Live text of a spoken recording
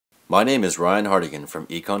My name is Ryan Hardigan from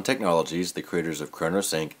Econ Technologies, the creators of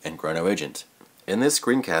ChronoSync and ChronoAgent. In this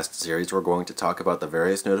screencast series, we're going to talk about the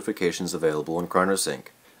various notifications available in ChronoSync.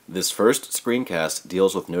 This first screencast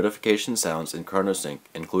deals with notification sounds in ChronoSync,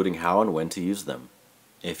 including how and when to use them.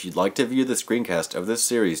 If you'd like to view the screencast of this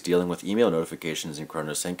series dealing with email notifications in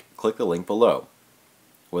ChronoSync, click the link below.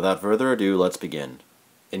 Without further ado, let's begin.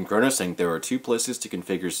 In ChronoSync, there are two places to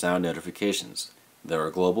configure sound notifications. There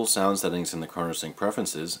are global sound settings in the ChronoSync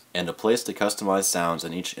preferences, and a place to customize sounds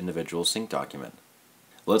in each individual sync document.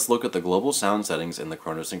 Let's look at the global sound settings in the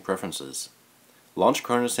ChronoSync preferences. Launch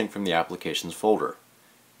ChronoSync from the Applications folder.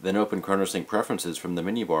 Then open ChronoSync Preferences from the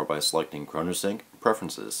menu bar by selecting ChronoSync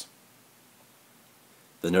Preferences.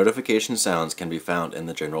 The notification sounds can be found in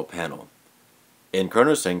the General panel. In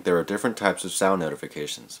ChronoSync, there are different types of sound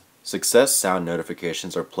notifications. Success sound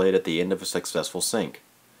notifications are played at the end of a successful sync.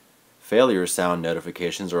 Failure sound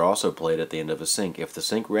notifications are also played at the end of a sync if the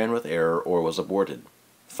sync ran with error or was aborted.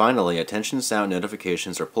 Finally, attention sound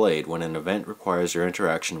notifications are played when an event requires your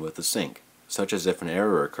interaction with the sync, such as if an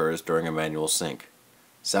error occurs during a manual sync.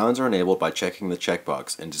 Sounds are enabled by checking the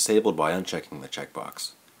checkbox and disabled by unchecking the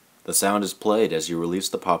checkbox. The sound is played as you release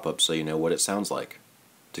the pop-up so you know what it sounds like.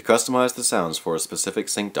 To customize the sounds for a specific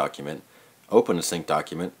sync document, open a sync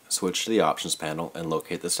document, switch to the Options panel, and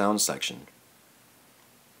locate the Sounds section.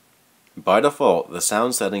 By default, the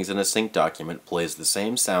sound settings in a sync document plays the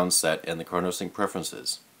same sound set in the ChronoSync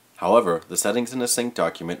preferences. However, the settings in a sync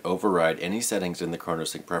document override any settings in the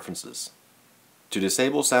ChronoSync preferences. To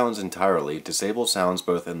disable sounds entirely, disable sounds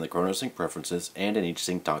both in the ChronoSync preferences and in each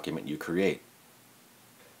sync document you create.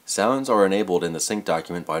 Sounds are enabled in the sync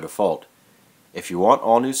document by default. If you want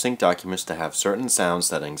all new sync documents to have certain sound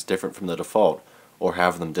settings different from the default, or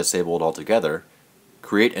have them disabled altogether,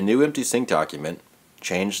 create a new empty sync document,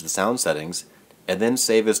 change the sound settings, and then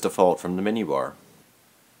save as default from the menu bar.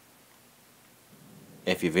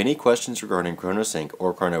 If you have any questions regarding ChronoSync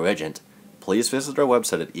or ChronoAgent, please visit our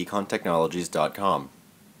website at econtechnologies.com.